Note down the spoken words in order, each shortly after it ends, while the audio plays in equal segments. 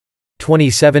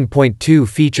27.2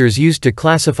 Features used to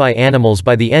classify animals.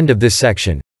 By the end of this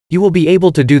section, you will be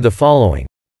able to do the following.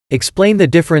 Explain the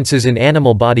differences in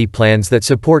animal body plans that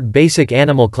support basic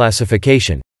animal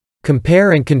classification.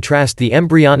 Compare and contrast the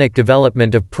embryonic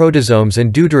development of protozomes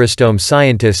and deuterostomes.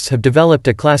 Scientists have developed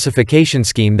a classification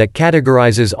scheme that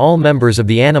categorizes all members of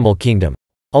the animal kingdom,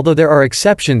 although there are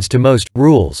exceptions to most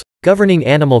rules governing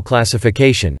animal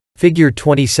classification. Figure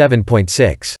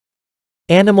 27.6.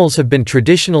 Animals have been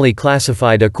traditionally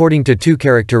classified according to two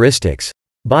characteristics: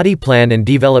 body plan and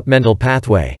developmental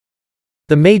pathway.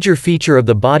 The major feature of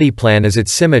the body plan is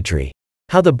its symmetry,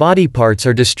 how the body parts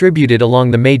are distributed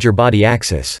along the major body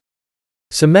axis.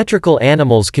 Symmetrical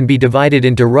animals can be divided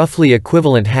into roughly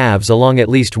equivalent halves along at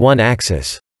least one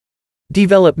axis.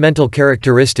 Developmental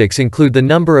characteristics include the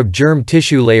number of germ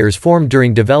tissue layers formed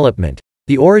during development,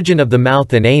 the origin of the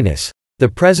mouth and anus, the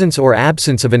presence or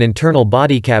absence of an internal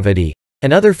body cavity,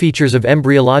 and other features of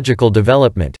embryological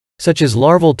development, such as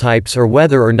larval types or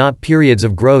whether or not periods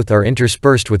of growth are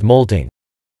interspersed with molting.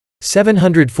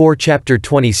 704 Chapter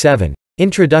 27.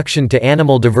 Introduction to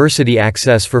Animal Diversity.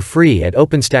 Access for free at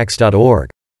openstax.org.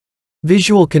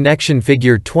 Visual connection.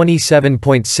 Figure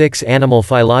 27.6 Animal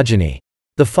phylogeny.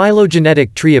 The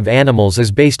phylogenetic tree of animals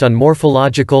is based on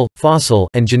morphological, fossil,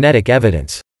 and genetic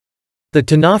evidence. The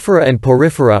Ctenophora and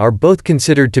Porifera are both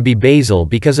considered to be basal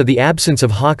because of the absence of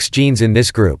Hox genes in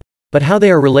this group, but how they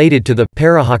are related to the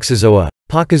Parahoxozoa,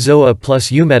 Pachyzoa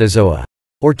plus Eumetazoa,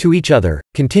 or to each other,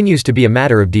 continues to be a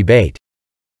matter of debate.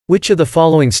 Which of the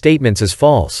following statements is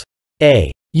false? A.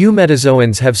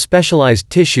 Eumetazoans have specialized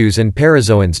tissues and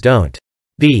parazoans don't.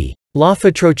 B.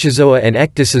 Lophotrochozoa and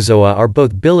Ecdysozoa are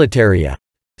both bilitaria.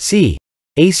 C.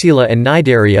 Aciela and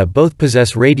Cnidaria both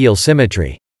possess radial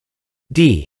symmetry.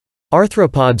 D.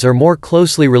 Arthropods are more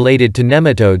closely related to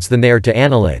nematodes than they are to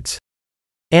annelids.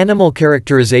 Animal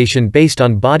characterization based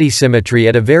on body symmetry.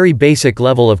 At a very basic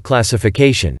level of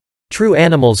classification, true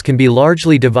animals can be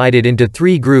largely divided into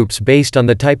three groups based on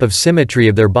the type of symmetry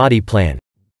of their body plan: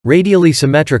 radially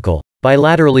symmetrical,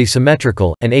 bilaterally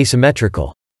symmetrical, and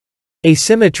asymmetrical.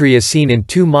 Asymmetry is seen in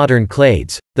two modern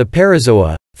clades, the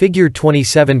Parazoa, figure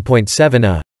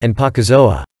 27.7a, and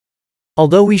Pachyzoa.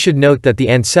 Although we should note that the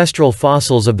ancestral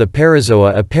fossils of the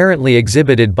Parazoa apparently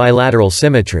exhibited bilateral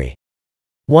symmetry.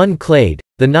 One clade,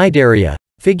 the Cnidaria,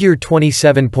 figure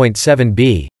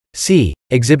 27.7b, c,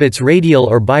 exhibits radial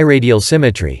or biradial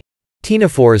symmetry.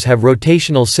 Ctenophores have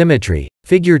rotational symmetry,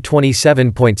 figure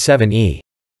 27.7e.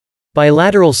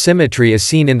 Bilateral symmetry is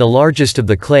seen in the largest of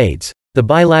the clades, the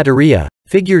Bilateria,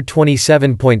 figure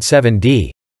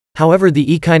 27.7d. However, the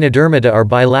Echinodermata are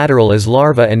bilateral as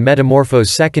larvae and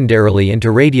metamorphose secondarily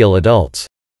into radial adults.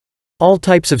 All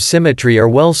types of symmetry are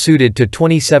well suited to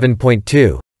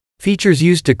 27.2. Features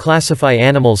used to classify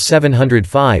animals.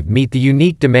 705 Meet the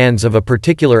unique demands of a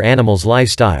particular animal's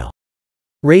lifestyle.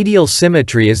 Radial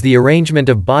symmetry is the arrangement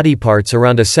of body parts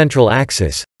around a central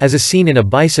axis, as is seen in a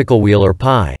bicycle wheel or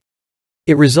pie.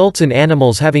 It results in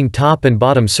animals having top and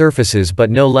bottom surfaces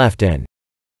but no left and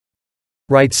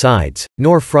right sides,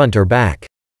 nor front or back.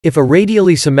 If a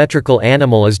radially symmetrical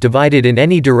animal is divided in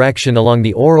any direction along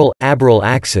the oral, abral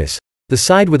axis, the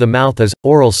side with a mouth is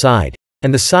oral side,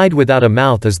 and the side without a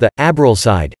mouth is the abral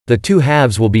side. The two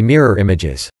halves will be mirror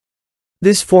images.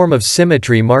 This form of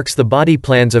symmetry marks the body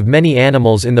plans of many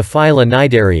animals in the phyla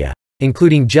Cnidaria,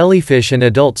 including jellyfish and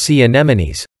adult sea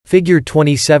anemones, figure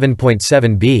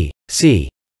 27.7b, c.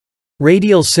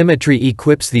 Radial symmetry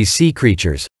equips these sea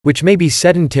creatures, which may be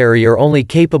sedentary or only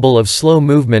capable of slow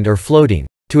movement or floating,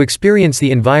 to experience the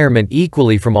environment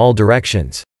equally from all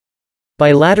directions.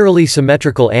 Bilaterally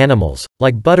symmetrical animals,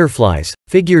 like butterflies,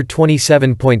 figure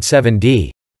 27.7d,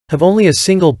 have only a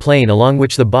single plane along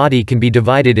which the body can be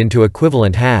divided into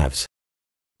equivalent halves.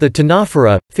 The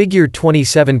Ctenophora, figure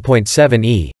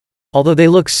 27.7e, although they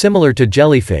look similar to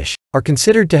jellyfish, are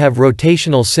considered to have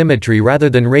rotational symmetry rather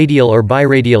than radial or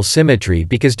biradial symmetry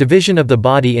because division of the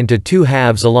body into two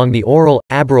halves along the oral,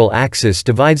 abral axis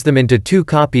divides them into two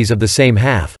copies of the same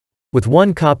half, with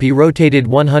one copy rotated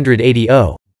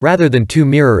 180°, rather than two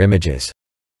mirror images.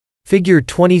 Figure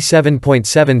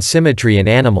 27.7 Symmetry in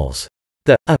animals.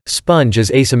 The sponge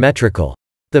is asymmetrical.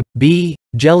 The b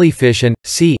jellyfish and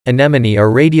c anemone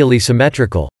are radially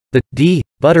symmetrical. The d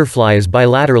butterfly is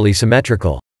bilaterally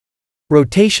symmetrical.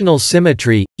 Rotational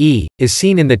symmetry, E, is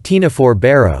seen in the ctenophore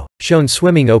barrow, shown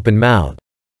swimming open-mouthed.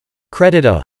 Credit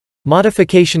A.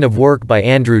 Modification of work by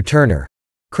Andrew Turner.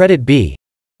 Credit B.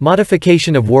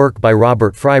 Modification of work by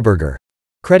Robert Freiberger.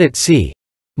 Credit C.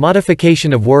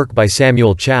 Modification of work by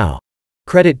Samuel Chow.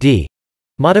 Credit D.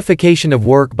 Modification of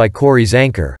work by Corey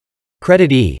Zanker.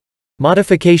 Credit E.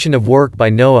 Modification of work by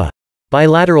Noah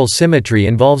bilateral symmetry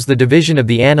involves the division of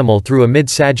the animal through a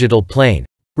mid-sagittal plane,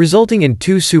 resulting in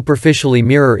two superficially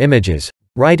mirror images,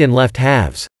 right and left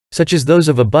halves, such as those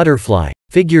of a butterfly,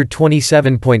 figure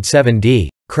 27.7d,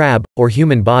 crab, or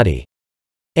human body.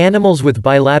 Animals with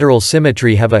bilateral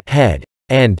symmetry have a head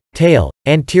and tail,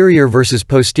 anterior versus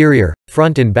posterior,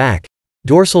 front and back,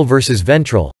 dorsal versus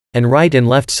ventral, and right and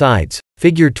left sides,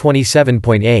 figure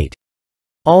 27.8.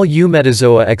 All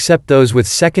eumetazoa except those with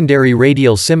secondary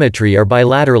radial symmetry are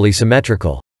bilaterally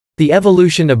symmetrical. The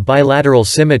evolution of bilateral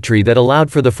symmetry that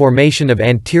allowed for the formation of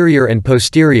anterior and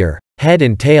posterior, head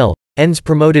and tail, ends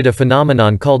promoted a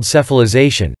phenomenon called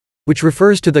cephalization, which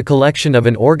refers to the collection of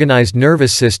an organized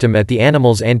nervous system at the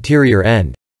animal's anterior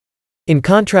end. In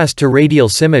contrast to radial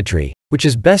symmetry, which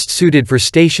is best suited for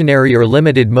stationary or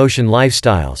limited motion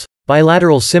lifestyles,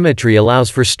 bilateral symmetry allows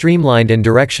for streamlined and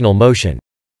directional motion.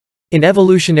 In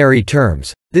evolutionary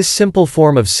terms, this simple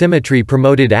form of symmetry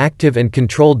promoted active and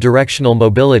controlled directional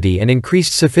mobility and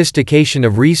increased sophistication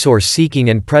of resource-seeking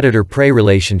and predator-prey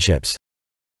relationships.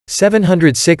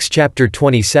 706 Chapter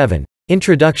 27,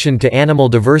 Introduction to Animal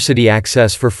Diversity,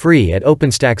 access for free at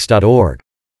openstax.org.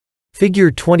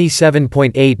 Figure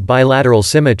 27.8 Bilateral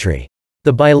symmetry.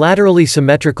 The bilaterally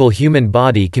symmetrical human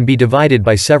body can be divided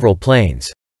by several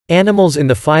planes. Animals in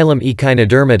the phylum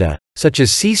Echinodermata, such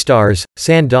as sea stars,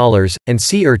 sand dollars, and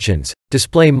sea urchins,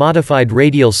 display modified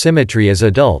radial symmetry as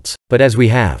adults, but as we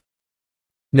have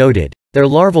noted, their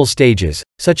larval stages,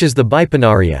 such as the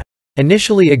bipinnaria,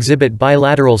 initially exhibit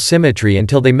bilateral symmetry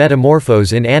until they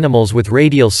metamorphose in animals with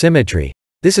radial symmetry.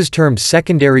 This is termed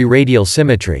secondary radial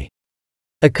symmetry.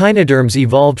 Echinoderms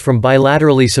evolved from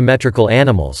bilaterally symmetrical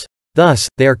animals. Thus,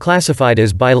 they are classified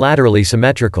as bilaterally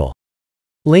symmetrical.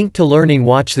 Link to learning.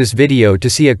 Watch this video to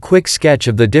see a quick sketch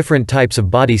of the different types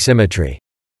of body symmetry.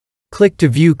 Click to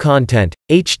view content,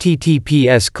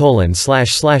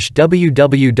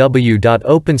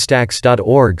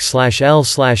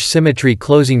 https://www.openstax.org/l/symmetry.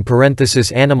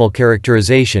 Animal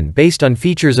characterization. Based on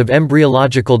features of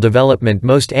embryological development,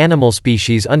 most animal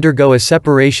species undergo a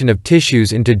separation of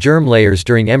tissues into germ layers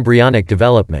during embryonic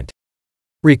development.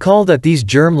 Recall that these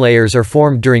germ layers are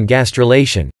formed during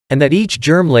gastrulation, and that each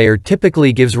germ layer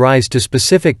typically gives rise to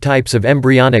specific types of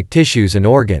embryonic tissues and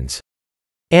organs.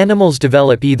 Animals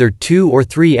develop either 2 or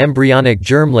 3 embryonic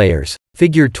germ layers,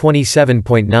 figure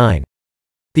 27.9.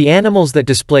 The animals that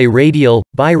display radial,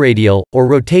 biradial, or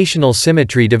rotational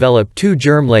symmetry develop 2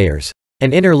 germ layers,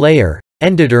 an inner layer,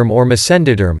 endoderm or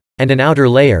mesendoderm, and an outer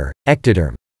layer,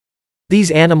 ectoderm.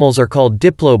 These animals are called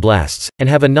diploblasts, and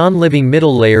have a non-living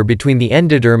middle layer between the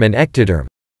endoderm and ectoderm.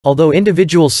 Although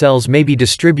individual cells may be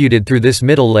distributed through this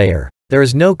middle layer, there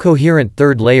is no coherent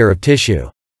third layer of tissue.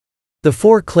 The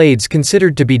 4 clades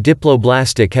considered to be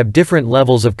diploblastic have different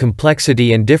levels of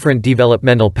complexity and different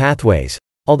developmental pathways,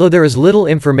 although there is little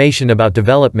information about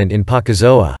development in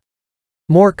Pachyzoa.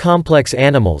 More complex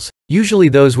animals, usually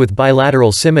those with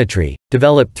bilateral symmetry,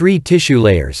 develop 3 tissue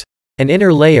layers: an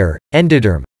inner layer,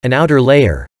 endoderm, an outer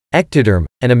layer, ectoderm,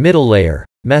 and a middle layer,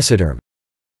 mesoderm.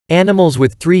 Animals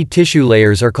with 3 tissue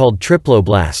layers are called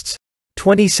triploblasts.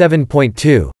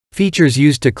 27.2. Features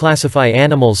used to classify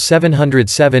animals.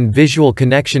 707 Visual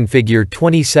connection. Figure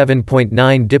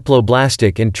 27.9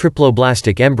 Diploblastic and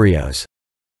triploblastic embryos.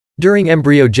 During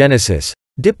embryogenesis,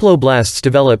 diploblasts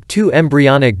develop 2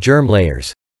 embryonic germ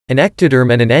layers, an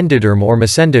ectoderm and an endoderm or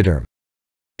mesendoderm.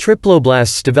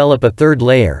 Triploblasts develop a third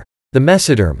layer, the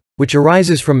mesoderm, which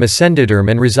arises from mesendoderm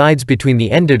and resides between the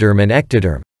endoderm and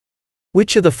ectoderm.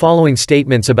 Which of the following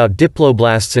statements about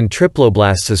diploblasts and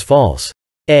triploblasts is false?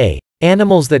 A.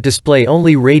 Animals that display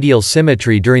only radial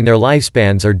symmetry during their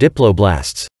lifespans are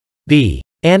diploblasts. B.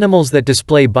 Animals that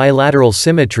display bilateral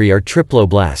symmetry are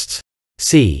triploblasts.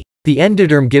 C. The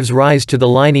endoderm gives rise to the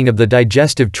lining of the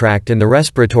digestive tract and the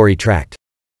respiratory tract.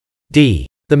 D.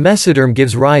 The mesoderm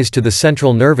gives rise to the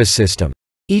central nervous system.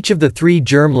 Each of the 3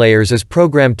 germ layers is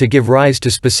programmed to give rise to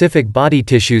specific body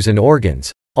tissues and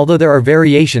organs, although there are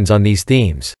variations on these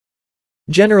themes.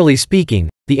 Generally speaking,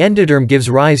 the endoderm gives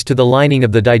rise to the lining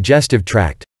of the digestive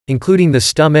tract, including the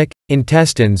stomach,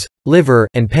 intestines, liver,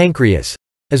 and pancreas,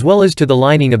 as well as to the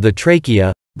lining of the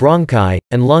trachea, bronchi,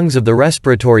 and lungs of the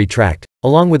respiratory tract,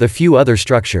 along with a few other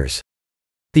structures.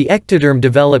 The ectoderm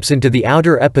develops into the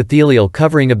outer epithelial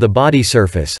covering of the body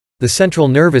surface, the central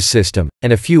nervous system,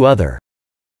 and a few other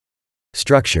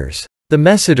structures. The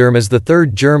mesoderm is the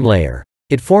 3rd germ layer.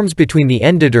 It forms between the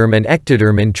endoderm and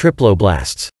ectoderm in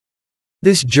triploblasts.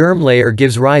 This germ layer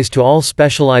gives rise to all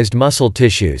specialized muscle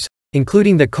tissues,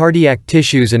 including the cardiac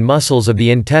tissues and muscles of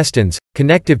the intestines,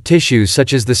 connective tissues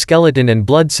such as the skeleton and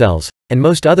blood cells, and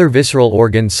most other visceral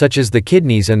organs such as the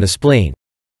kidneys and the spleen.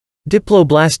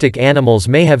 Diploblastic animals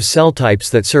may have cell types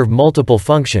that serve multiple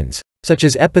functions, such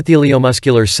as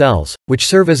epitheliomuscular cells, which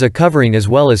serve as a covering as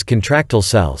well as contractile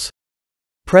cells.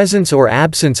 Presence or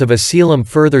absence of a coelom.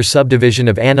 Further subdivision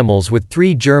of animals with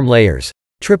 3 germ layers,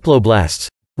 triploblasts,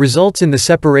 results in the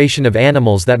separation of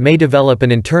animals that may develop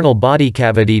an internal body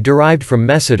cavity derived from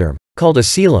mesoderm, called a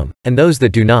coelom, and those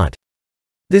that do not.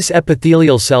 This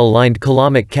epithelial cell-lined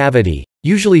coelomic cavity,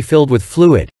 usually filled with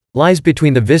fluid, lies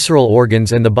between the visceral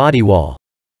organs and the body wall.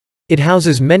 It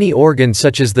houses many organs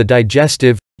such as the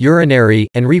digestive, urinary,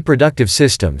 and reproductive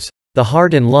systems, the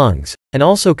heart and lungs, and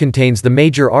also contains the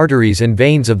major arteries and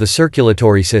veins of the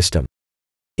circulatory system.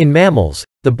 In mammals,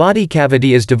 the body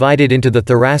cavity is divided into the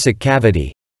thoracic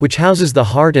cavity, which houses the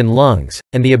heart and lungs,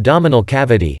 and the abdominal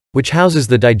cavity, which houses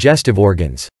the digestive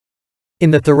organs.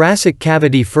 In the thoracic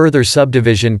cavity, further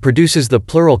subdivision produces the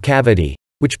pleural cavity,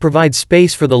 which provides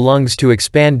space for the lungs to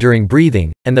expand during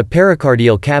breathing, and the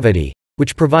pericardial cavity,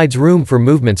 which provides room for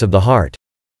movements of the heart.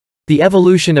 The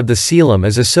evolution of the coelom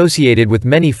is associated with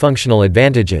many functional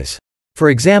advantages. For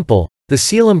example, the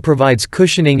coelom provides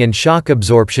cushioning and shock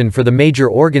absorption for the major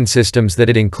organ systems that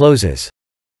it encloses.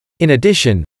 In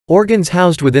addition, organs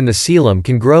housed within the coelom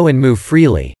can grow and move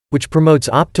freely, which promotes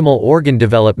optimal organ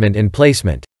development and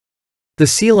placement. The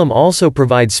coelom also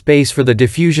provides space for the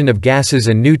diffusion of gases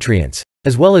and nutrients,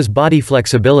 as well as body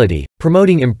flexibility,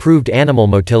 promoting improved animal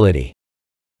motility.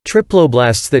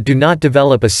 Triploblasts that do not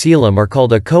develop a coelom are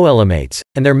called acoelomates,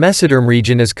 and their mesoderm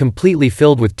region is completely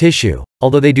filled with tissue,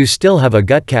 although they do still have a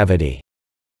gut cavity.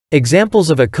 Examples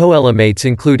of acoelomates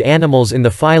include animals in the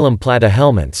phylum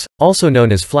Platyhelminths, also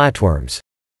known as flatworms.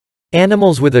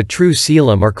 Animals with a true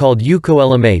coelom are called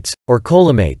eucoelomates, or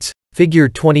coelomates, figure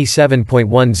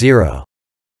 27.10.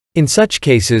 In such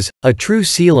cases, a true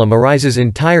coelom arises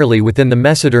entirely within the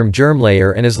mesoderm germ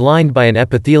layer and is lined by an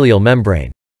epithelial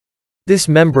membrane. This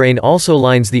membrane also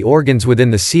lines the organs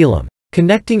within the coelom,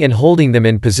 connecting and holding them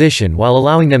in position while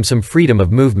allowing them some freedom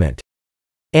of movement.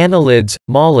 Annelids,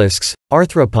 mollusks,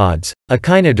 arthropods,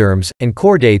 echinoderms, and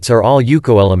chordates are all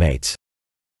eucoelomates.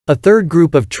 A third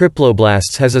group of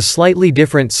triploblasts has a slightly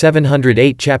different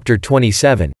 708 Chapter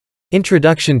 27.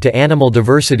 Introduction to Animal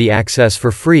Diversity, access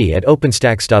for free at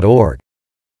openstax.org.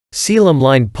 Coelom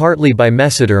lined partly by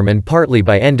mesoderm and partly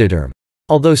by endoderm.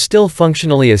 Although still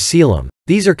functionally a coelom,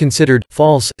 these are considered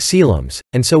false coeloms,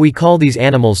 and so we call these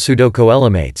animals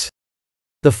pseudocoelomates.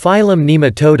 The phylum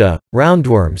Nematoda,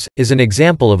 roundworms, is an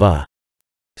example of a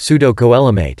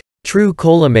pseudocoelomate. True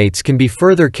coelomates can be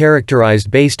further characterized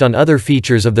based on other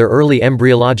features of their early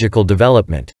embryological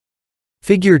development.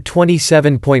 Figure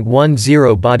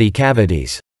 27.10. Body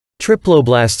cavities.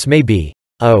 Triploblasts may be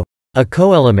a.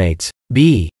 Acoelomates,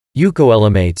 b.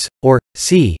 Eucoelomates, or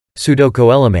c.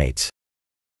 Pseudocoelomates.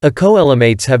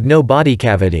 Acoelomates have no body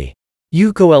cavity.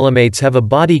 Eucoelomates have a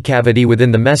body cavity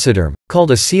within the mesoderm,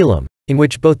 called a coelom, in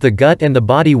which both the gut and the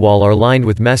body wall are lined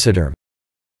with mesoderm.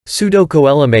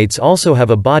 Pseudocoelomates also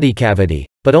have a body cavity,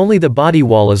 but only the body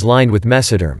wall is lined with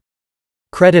mesoderm.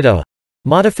 Credit A.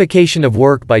 Modification of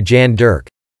work by Jan Dirk.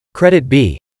 Credit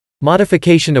B.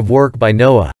 Modification of work by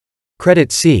Noah.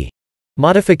 Credit C.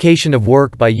 Modification of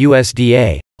work by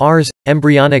USDA. Rs.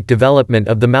 Embryonic development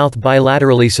of the mouth.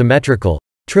 Bilaterally symmetrical,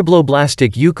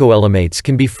 triploblastic eucoelomates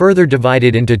can be further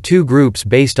divided into 2 groups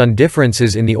based on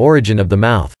differences in the origin of the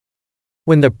mouth.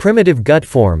 When the primitive gut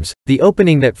forms, the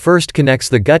opening that first connects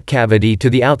the gut cavity to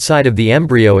the outside of the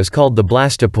embryo is called the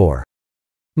blastopore.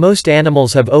 Most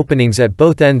animals have openings at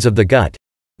both ends of the gut,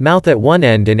 mouth at one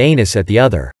end and anus at the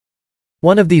other.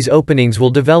 One of these openings will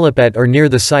develop at or near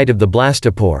the site of the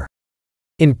blastopore.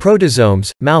 In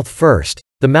protozoans, mouth first,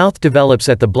 the mouth develops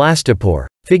at the blastopore,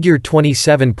 figure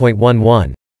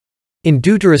 27.11. In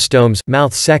deuterostomes,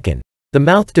 mouth second, the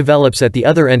mouth develops at the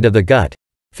other end of the gut,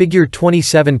 figure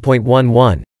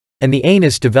 27.11, and the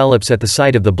anus develops at the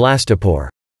site of the blastopore.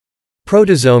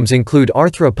 Protozoans include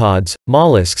arthropods,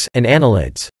 mollusks, and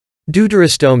annelids.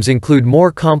 Deuterostomes include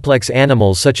more complex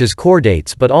animals such as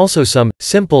chordates but also some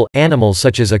simple animals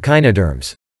such as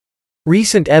echinoderms.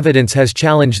 Recent evidence has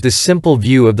challenged this simple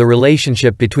view of the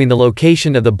relationship between the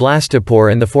location of the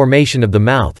blastopore and the formation of the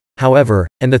mouth, however,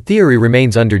 and the theory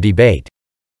remains under debate.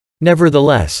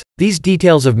 Nevertheless, these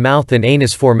details of mouth and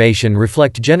anus formation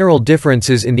reflect general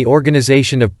differences in the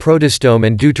organization of protostome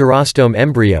and deuterostome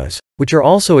embryos, which are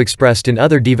also expressed in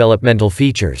other developmental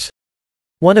features.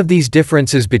 One of these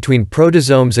differences between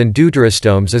protozomes and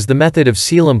deuterostomes is the method of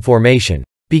coelom formation,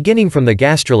 beginning from the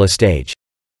gastrula stage.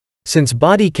 Since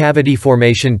body cavity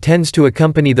formation tends to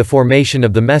accompany the formation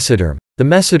of the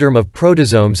mesoderm of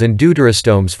protozomes and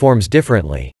deuterostomes forms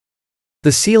differently. The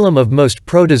coelom of most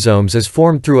protozomes is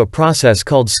formed through a process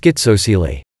called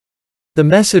schizocoely. The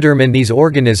mesoderm in these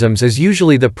organisms is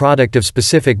usually the product of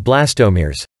specific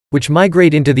blastomeres, which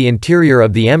migrate into the interior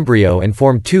of the embryo and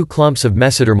form two clumps of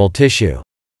mesodermal tissue.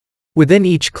 Within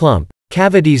each clump,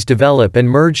 cavities develop and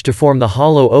merge to form the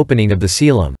hollow opening of the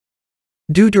coelom.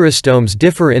 Deuterostomes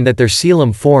differ in that their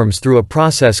coelom forms through a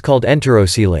process called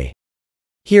enterocoely.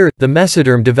 Here, the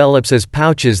mesoderm develops as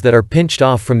pouches that are pinched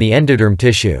off from the endoderm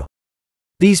tissue.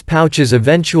 These pouches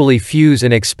eventually fuse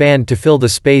and expand to fill the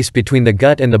space between the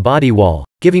gut and the body wall,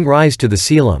 giving rise to the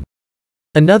coelom.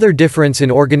 Another difference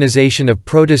in organization of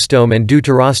protostome and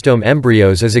deuterostome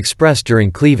embryos is expressed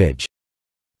during cleavage.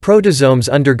 Protozomes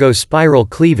undergo spiral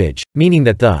cleavage, meaning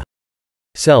that the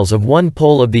cells of one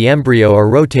pole of the embryo are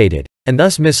rotated, and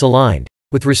thus misaligned,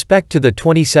 with respect to the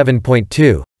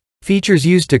 27.2 features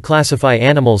used to classify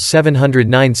animals'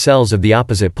 709 cells of the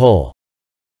opposite pole.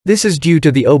 This is due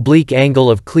to the oblique angle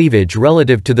of cleavage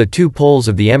relative to the two poles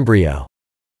of the embryo.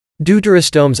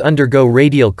 Deuterostomes undergo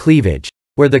radial cleavage,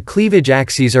 where the cleavage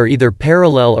axes are either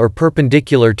parallel or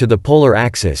perpendicular to the polar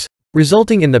axis,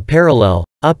 resulting in the parallel,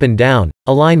 up and down,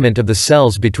 alignment of the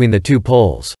cells between the two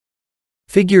poles.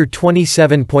 Figure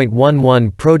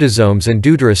 27.11 Protozomes and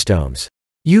deuterostomes.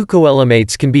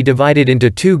 Eucoelomates can be divided into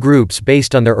two groups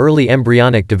based on their early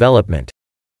embryonic development.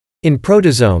 In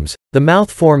protozomes, the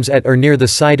mouth forms at or near the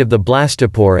site of the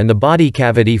blastopore and the body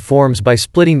cavity forms by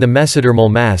splitting the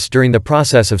mesodermal mass during the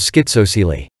process of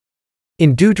schizocoely.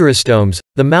 In deuterostomes,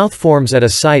 the mouth forms at a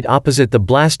site opposite the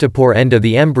blastopore end of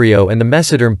the embryo and the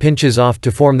mesoderm pinches off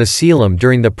to form the coelom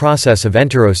during the process of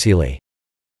enterocoely.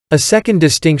 A second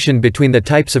distinction between the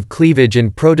types of cleavage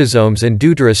in protozomes and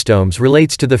deuterostomes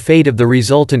relates to the fate of the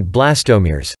resultant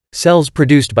blastomeres, cells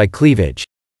produced by cleavage.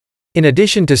 In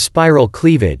addition to spiral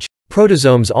cleavage,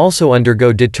 protozomes also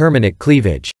undergo determinate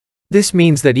cleavage. This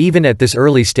means that even at this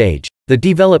early stage, the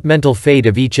developmental fate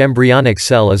of each embryonic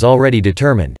cell is already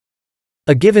determined.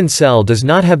 A given cell does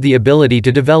not have the ability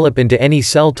to develop into any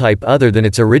cell type other than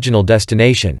its original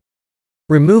destination.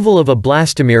 Removal of a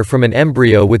blastomere from an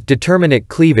embryo with determinate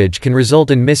cleavage can result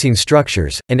in missing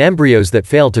structures, and embryos that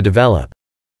fail to develop.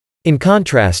 In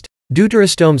contrast,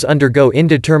 deuterostomes undergo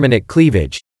indeterminate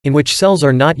cleavage, in which cells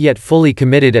are not yet fully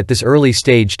committed at this early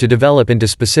stage to develop into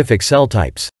specific cell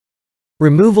types.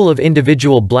 Removal of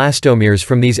individual blastomeres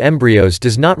from these embryos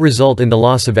does not result in the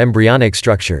loss of embryonic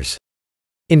structures.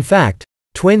 In fact,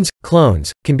 twins,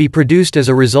 clones, can be produced as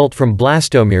a result from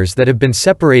blastomeres that have been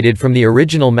separated from the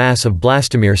original mass of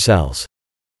blastomere cells.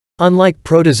 Unlike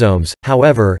protozomes,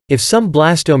 however, if some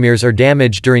blastomeres are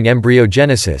damaged during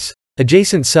embryogenesis,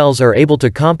 adjacent cells are able to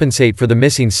compensate for the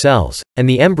missing cells, and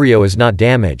the embryo is not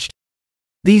damaged.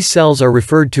 These cells are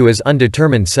referred to as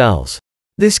undetermined cells.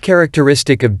 This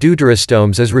characteristic of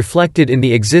deuterostomes is reflected in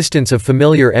the existence of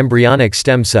familiar embryonic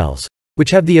stem cells,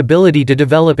 which have the ability to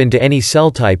develop into any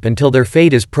cell type until their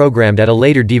fate is programmed at a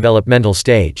later developmental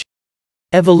stage.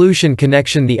 Evolution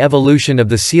connection. The evolution of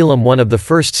the coelom. One of the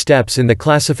first steps in the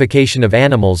classification of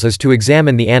animals is to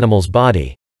examine the animal's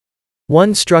body.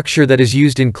 One structure that is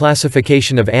used in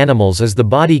classification of animals is the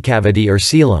body cavity or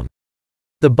coelom.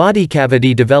 The body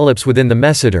cavity develops within the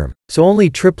mesoderm, so only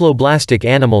triploblastic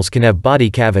animals can have body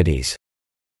cavities.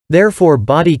 Therefore,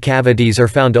 body cavities are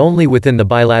found only within the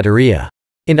bilateria.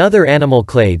 In other animal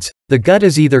clades, the gut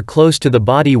is either close to the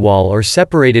body wall or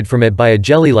separated from it by a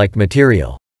jelly-like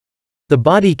material. The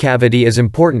body cavity is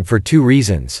important for two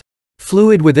reasons.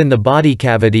 Fluid within the body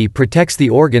cavity protects the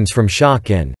organs from shock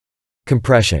and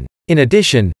compression. In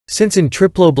addition, since in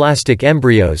triploblastic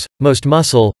embryos, most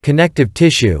muscle, connective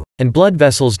tissue, and blood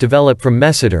vessels develop from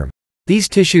mesoderm, these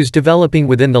tissues developing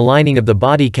within the lining of the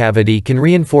body cavity can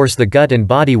reinforce the gut and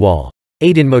body wall,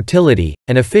 aid in motility,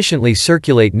 and efficiently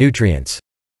circulate nutrients.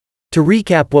 To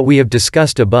recap what we have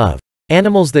discussed above,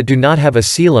 animals that do not have a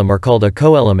coelom are called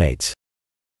acoelomates.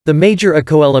 The major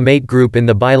acoelomate group in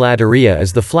the bilateria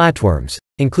is the flatworms,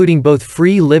 including both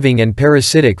free-living and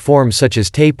parasitic forms such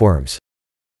as tapeworms.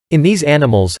 In these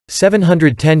animals,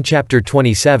 710 Chapter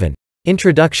 27,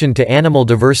 Introduction to Animal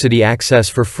Diversity access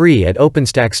for free at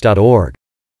openstax.org.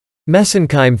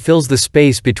 Mesenchyme fills the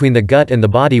space between the gut and the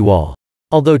body wall.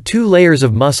 Although two layers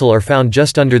of muscle are found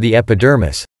just under the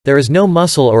epidermis, there is no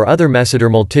muscle or other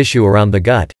mesodermal tissue around the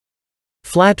gut.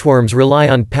 Flatworms rely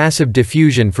on passive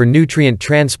diffusion for nutrient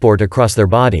transport across their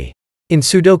body. In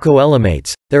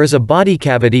pseudocoelomates, there is a body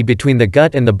cavity between the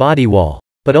gut and the body wall,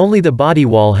 but only the body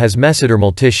wall has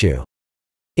mesodermal tissue.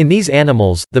 In these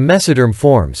animals, the mesoderm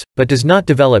forms, but does not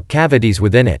develop cavities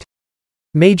within it.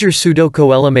 Major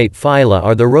pseudocoelomate phyla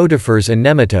are the rotifers and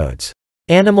nematodes.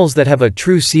 Animals that have a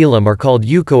true coelom are called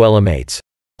eucoelomates.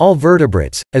 All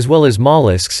vertebrates, as well as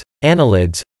mollusks,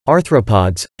 annelids,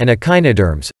 arthropods, and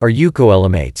echinoderms, are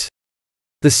eucoelomates.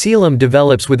 The coelom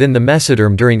develops within the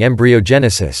mesoderm during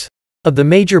embryogenesis. Of the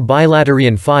major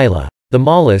bilaterian phyla, the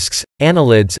mollusks,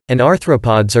 annelids, and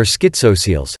arthropods are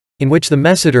schistocoels, in which the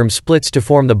mesoderm splits to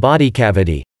form the body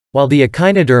cavity, while the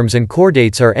echinoderms and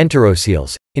chordates are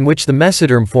enterocoels, in which the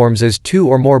mesoderm forms as two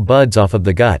or more buds off of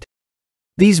the gut.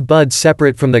 These buds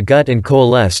separate from the gut and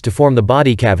coalesce to form the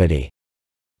body cavity.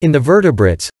 In the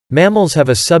vertebrates, mammals have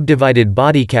a subdivided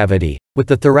body cavity, with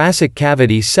the thoracic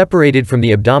cavity separated from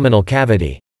the abdominal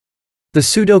cavity. The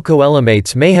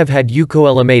pseudocoelomates may have had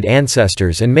eucoelomate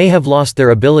ancestors and may have lost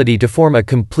their ability to form a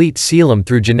complete coelom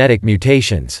through genetic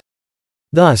mutations.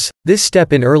 Thus, this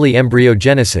step in early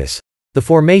embryogenesis, the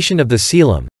formation of the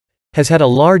coelom, has had a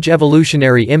large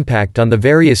evolutionary impact on the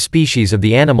various species of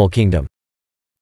the animal kingdom.